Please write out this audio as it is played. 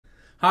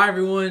Hi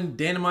everyone,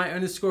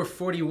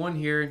 Dynamite_41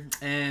 here,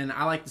 and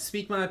I like to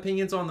speak my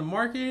opinions on the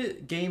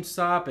market,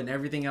 GameStop, and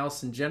everything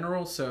else in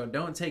general, so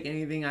don't take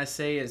anything I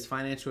say as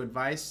financial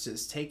advice,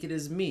 just take it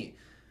as me.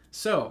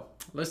 So,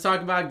 let's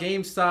talk about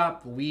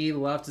GameStop. We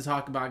love to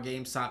talk about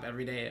GameStop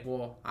every day,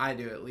 well, I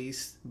do at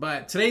least,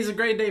 but today's a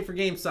great day for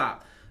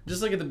GameStop.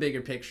 Just look at the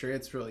bigger picture,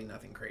 it's really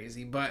nothing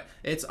crazy, but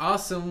it's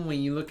awesome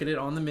when you look at it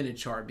on the minute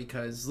chart,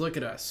 because look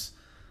at us,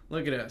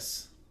 look at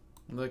us,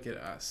 look at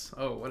us.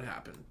 Oh, what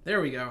happened? There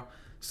we go.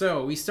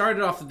 So we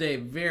started off the day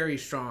very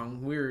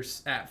strong. We were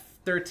at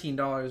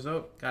 $13.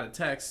 Oh, got a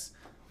text.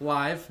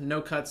 Live,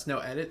 no cuts, no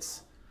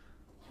edits.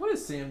 What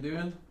is Sam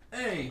doing?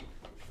 Hey,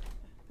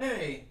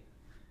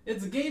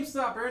 it's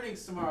GameStop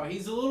earnings tomorrow.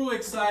 He's a little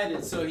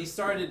excited, so he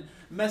started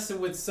messing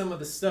with some of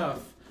the stuff.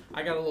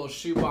 I got a little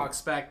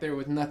shoebox back there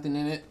with nothing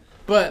in it,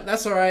 but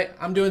that's all right.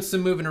 I'm doing some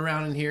moving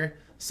around in here.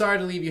 Sorry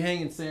to leave you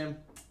hanging, Sam.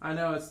 I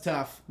know it's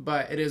tough,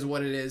 but it is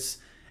what it is.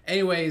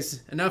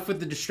 Anyways, enough with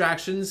the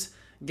distractions.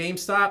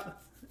 GameStop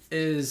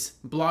is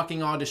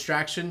blocking all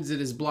distractions. It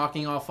is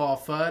blocking off all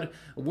FUD.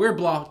 We're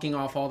blocking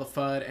off all the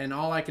FUD, and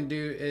all I can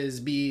do is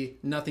be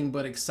nothing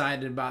but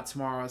excited about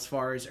tomorrow as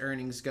far as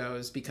earnings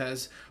goes,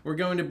 because we're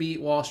going to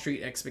beat Wall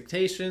Street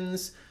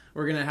expectations.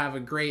 We're going to have a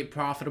great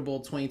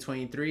profitable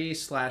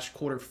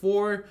 2023/quarter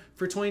four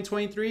for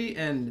 2023,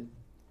 and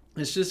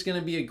it's just going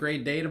to be a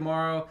great day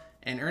tomorrow,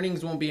 and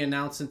earnings won't be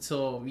announced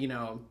until,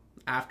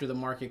 after the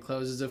market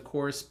closes, of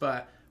course,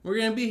 but we're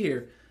going to be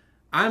here.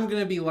 I'm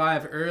going to be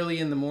live early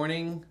in the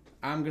morning.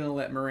 I'm going to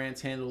let Morant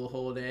handle the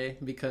whole day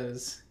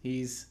because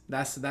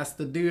that's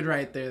the dude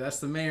right there. That's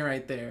the man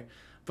right there.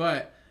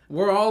 But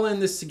we're all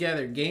in this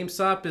together.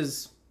 GameStop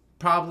is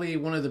probably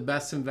one of the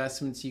best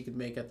investments you could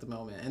make at the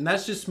moment. And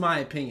that's just my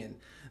opinion.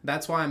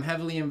 That's why I'm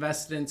heavily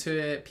invested into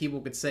it.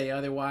 People could say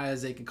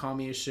otherwise. They could call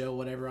me a shill,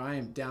 whatever. I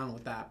am down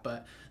with that.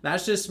 But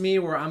that's just me,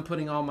 where I'm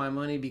putting all my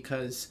money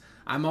because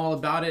I'm all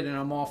about it, and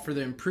I'm all for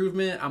the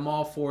improvement. I'm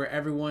all for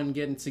everyone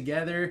getting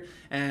together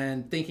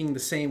and thinking the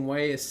same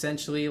way,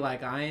 essentially,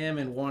 like I am,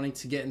 and wanting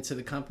to get into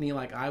the company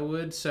like I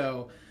would.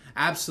 So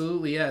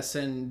absolutely, yes.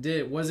 And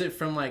was it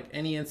from like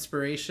any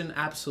inspiration?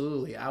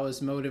 Absolutely. I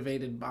was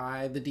motivated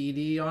by the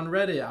DD on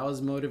Reddit. I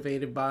was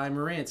motivated by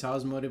Morant. I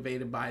was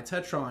motivated by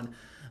Tetron,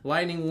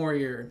 Lightning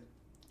Warrior,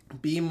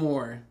 Be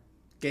More,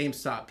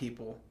 GameStop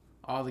people,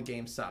 all the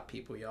GameStop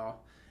people, y'all.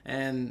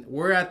 And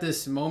we're at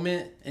this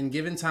moment and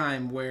given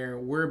time where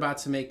we're about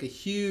to make a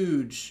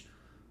huge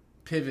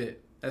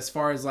pivot as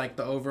far as like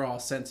the overall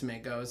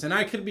sentiment goes. And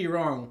I could be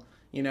wrong.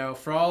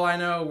 For all I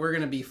know, we're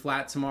going to be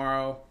flat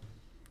tomorrow,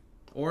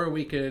 or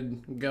we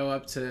could go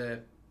up to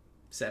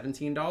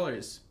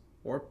 $17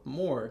 or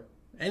more.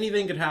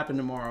 Anything could happen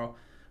tomorrow,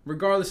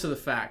 regardless of the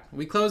fact.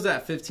 We closed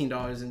at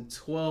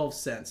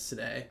 $15.12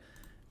 today.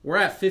 We're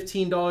at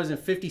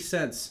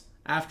 $15.50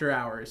 after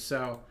hours.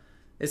 So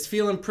it's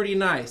feeling pretty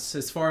nice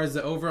as far as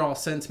the overall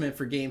sentiment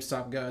for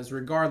GameStop goes,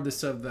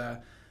 regardless of the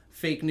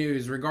fake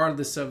news,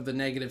 regardless of the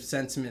negative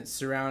sentiment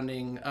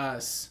surrounding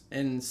us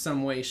in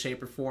some way,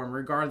 shape, or form,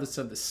 regardless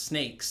of the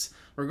snakes,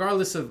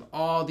 regardless of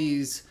all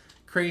these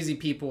crazy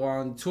people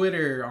on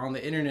Twitter, on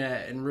the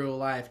internet, in real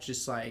life,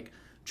 just like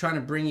trying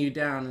to bring you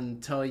down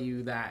and tell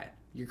you that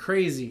you're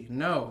crazy.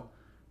 No,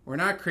 we're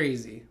not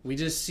crazy. We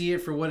just see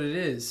it for what it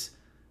is.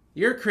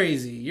 You're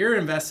crazy. You're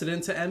invested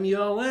into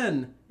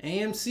MULN,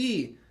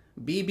 AMC,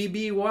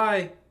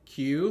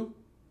 BBBYQ.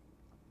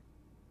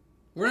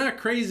 We're not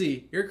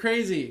crazy. You're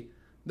crazy.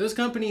 Those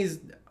companies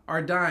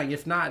are dying,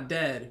 if not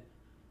dead.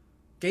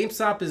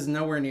 GameStop is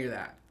nowhere near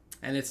that.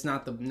 And it's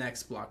not the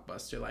next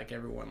blockbuster like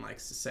everyone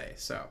likes to say.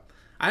 So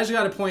I just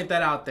got to point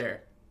that out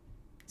there.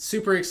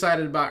 Super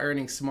excited about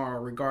earnings tomorrow,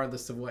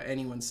 regardless of what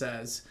anyone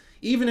says.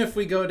 Even if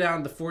we go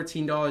down to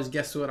 $14,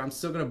 guess what? I'm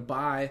still going to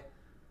buy.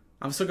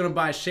 I'm still going to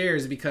buy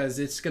shares because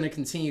it's going to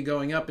continue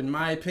going up. In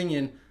my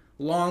opinion,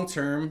 long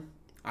term,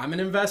 I'm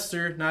an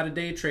investor, not a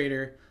day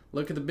trader.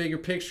 Look at the bigger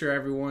picture,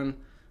 everyone.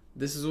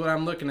 This is what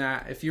I'm looking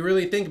at. If you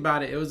really think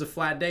about it, it was a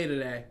flat day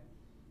today,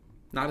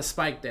 not a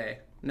spike day.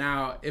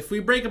 Now, if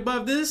we break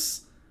above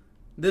this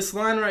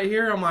line right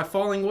here on my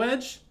falling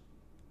wedge,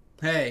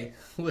 hey,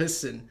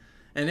 listen.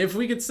 And if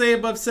we could stay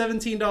above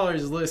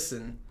 $17,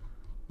 listen,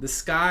 the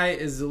sky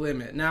is the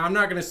limit. Now, I'm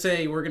not going to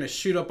say we're going to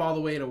shoot up all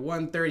the way to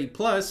 130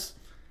 plus.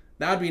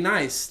 That would be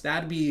nice.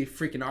 That'd be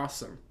freaking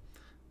awesome.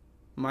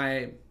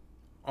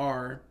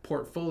 Our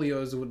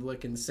portfolios would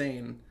look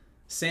insane.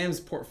 Sam's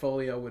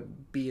portfolio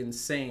would be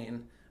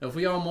insane. If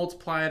we all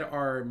multiplied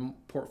our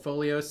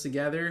portfolios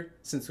together,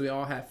 since we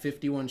all have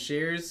 51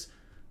 shares,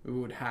 we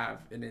would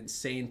have an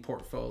insane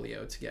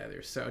portfolio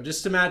together. So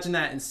just imagine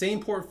that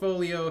insane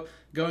portfolio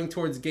going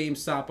towards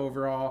GameStop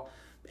overall,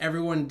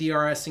 everyone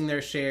DRSing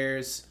their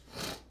shares,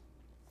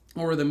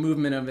 or the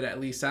movement of it at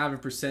least. I have a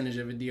percentage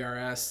of a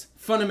DRS.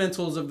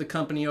 Fundamentals of the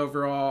company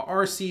overall,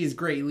 RC's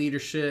great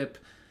leadership,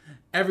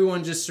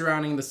 everyone just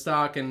surrounding the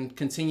stock and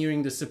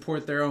continuing to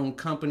support their own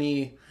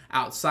company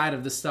outside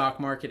of the stock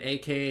market,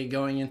 aka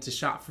going into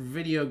shop for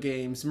video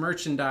games,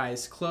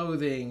 merchandise,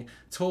 clothing,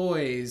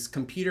 toys,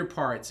 computer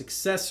parts,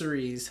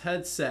 accessories,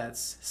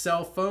 headsets,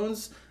 cell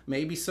phones,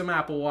 maybe some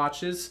Apple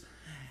Watches.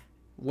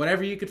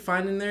 Whatever you could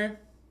find in there,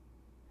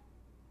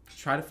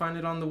 try to find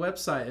it on the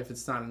website if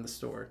it's not in the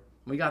store.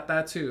 We got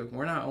that too.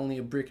 We're not only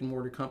a brick and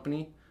mortar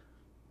company,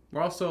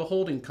 we're also a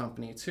holding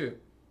company too,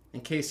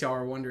 in case y'all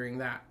are wondering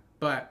that.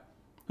 But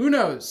who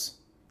knows?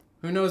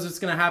 Who knows what's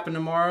going to happen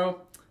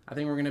tomorrow? I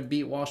think we're going to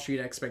beat Wall Street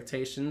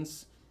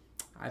expectations.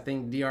 I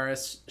think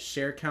DRS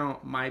share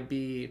count might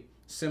be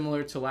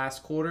similar to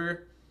last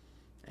quarter.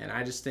 And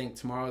I just think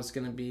tomorrow is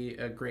going to be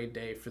a great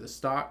day for the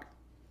stock,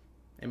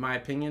 in my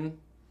opinion.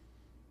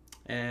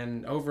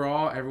 And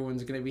overall,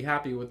 everyone's going to be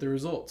happy with the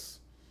results.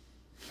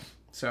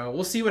 So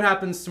we'll see what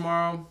happens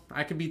tomorrow.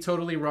 I could be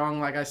totally wrong,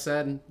 like I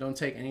said. Don't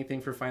take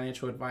anything for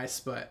financial advice,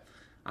 but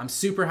I'm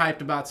super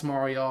hyped about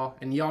tomorrow, y'all.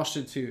 And y'all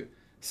should too.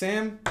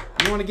 Sam,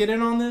 you want to get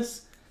in on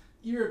this?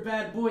 You're a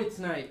bad boy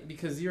tonight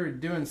because you're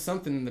doing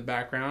something in the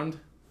background,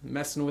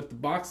 messing with the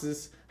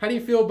boxes. How do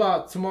you feel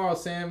about tomorrow,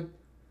 Sam?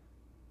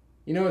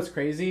 You know what's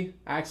crazy?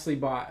 I actually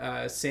bought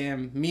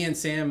me and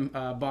Sam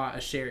bought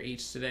a share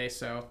each today,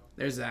 so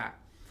there's that.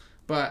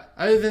 But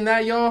other than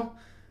that, y'all,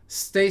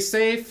 stay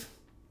safe,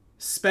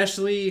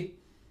 especially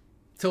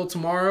till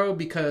tomorrow,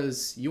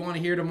 because you want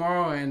to hear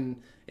tomorrow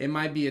and it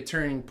might be a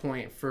turning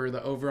point for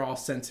the overall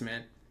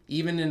sentiment,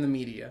 even in the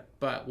media.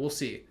 But we'll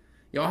see.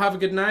 Y'all have a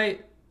good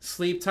night.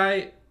 Sleep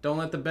tight. Don't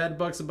let the bed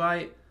bugs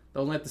bite.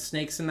 Don't let the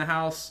snakes in the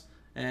house.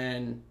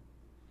 And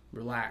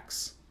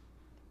relax.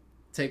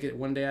 Take it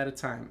one day at a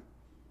time.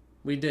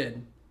 We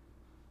did.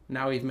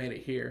 Now we've made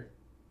it here.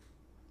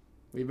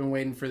 We've been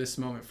waiting for this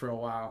moment for a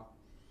while.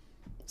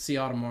 See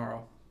y'all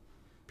tomorrow.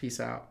 Peace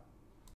out.